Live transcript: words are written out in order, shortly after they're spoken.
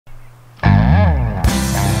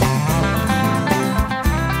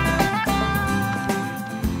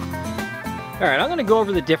All right, I'm going to go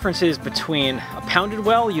over the differences between a pounded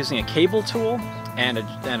well using a cable tool and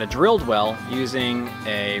a drilled well using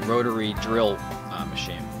a rotary drill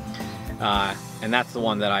machine. And that's the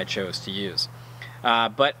one that I chose to use.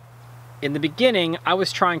 But in the beginning, I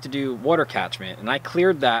was trying to do water catchment, and I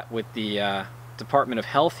cleared that with the Department of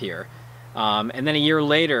Health here. And then a year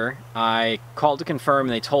later, I called to confirm,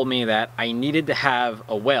 and they told me that I needed to have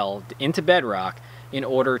a well into bedrock in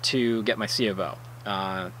order to get my C of O.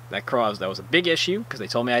 That was a big issue because they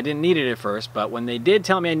told me I didn't need it at first, but when they did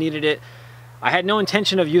tell me I needed it, I had no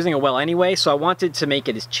intention of using a well anyway, so I wanted to make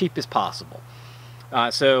it as cheap as possible.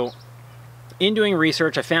 So in doing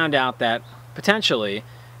research, I found out that potentially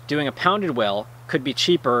doing a pounded well could be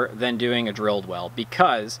cheaper than doing a drilled well,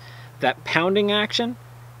 because that pounding action,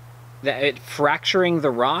 fracturing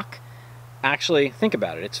the rock, actually, think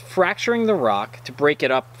about it, it's fracturing the rock to break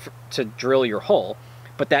it up to drill your hole,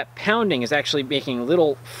 but that pounding is actually making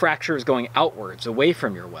little fractures going outwards away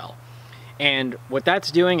from your well. And what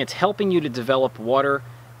that's doing, it's helping you to develop water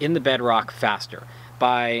in the bedrock faster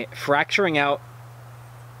by fracturing out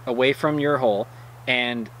away from your hole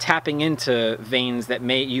and tapping into veins that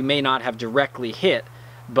you may not have directly hit,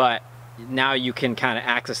 but now you can kind of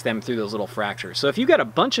access them through those little fractures. So if you got a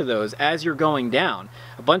bunch of those as you're going down,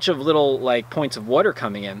 a bunch of little like points of water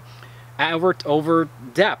coming in, over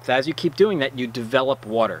depth, as you keep doing that, you develop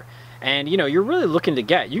water. And you know, you're really looking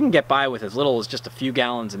to you can get by with as little as just a few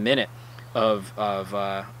gallons a minute of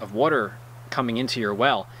water coming into your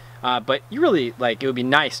well. But you really, like, it would be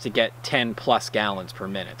nice to get 10 plus gallons per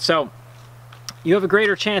minute. So you have a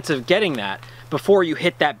greater chance of getting that before you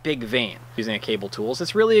hit that big vein. Using a cable tools,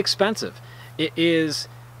 it's really expensive. It is,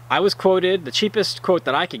 I was quoted, the cheapest quote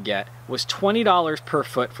that I could get was $20 per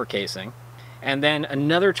foot for casing, and then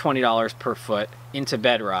another $20 per foot into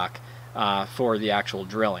bedrock for the actual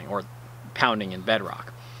drilling or pounding in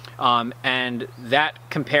bedrock. And that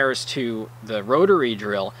compares to the rotary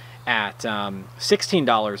drill at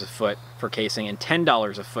 $16 a foot for casing and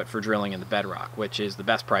 $10 a foot for drilling in the bedrock, which is the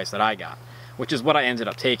best price that I got, which is what I ended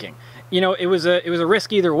up taking. You know, it was a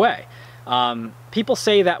risk either way. People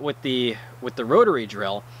say that with the rotary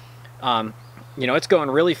drill, you know, it's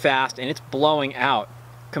going really fast and it's blowing out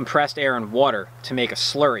compressed air and water to make a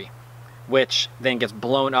slurry, which then gets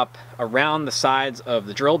blown up around the sides of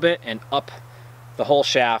the drill bit and up the whole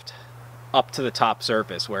shaft up to the top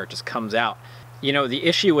surface where it just comes out. You know, the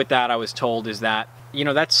issue with that, I was told, is that, you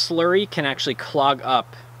know, that slurry can actually clog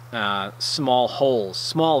up small holes,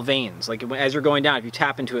 small veins. Like as you're going down, if you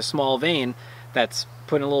tap into a small vein that's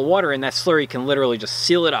putting a little water in, that slurry can literally just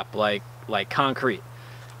seal it up like concrete.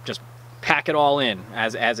 Just pack it all in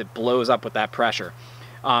as it blows up with that pressure.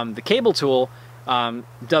 The cable tool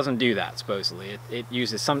doesn't do that, supposedly. It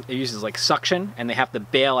uses like suction, and they have to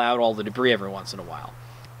bail out all the debris every once in a while.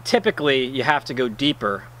 Typically, you have to go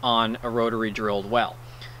deeper on a rotary drilled well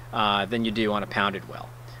than you do on a pounded well,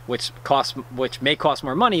 which may cost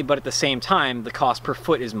more money, but at the same time, the cost per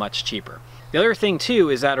foot is much cheaper. The other thing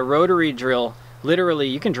too is that a rotary drill, literally,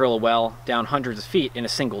 you can drill a well down hundreds of feet in a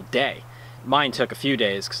single day. Mine took a few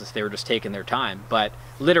days because they were just taking their time, but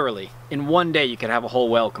literally, in one day you could have a whole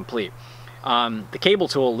well complete. The cable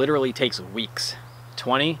tool literally takes weeks.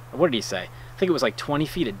 20, what did he say? I think it was like 20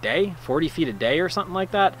 feet a day, 40 feet a day or something like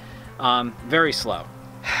that. Very slow.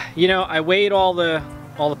 You know, I weighed all the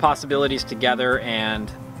possibilities together,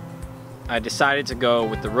 and I decided to go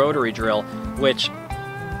with the rotary drill, which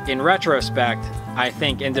in retrospect, I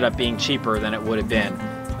think ended up being cheaper than it would have been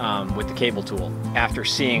with the cable tool after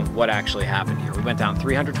seeing what actually happened here. We went down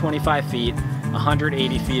 325 feet,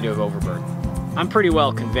 180 feet of overburden. I'm pretty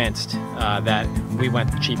well convinced that we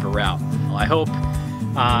went the cheaper route. Well, I hope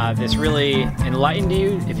this really enlightened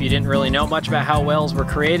you if you didn't really know much about how wells were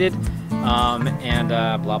created. Blah,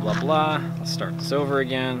 blah, blah. Let's start this over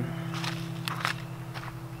again.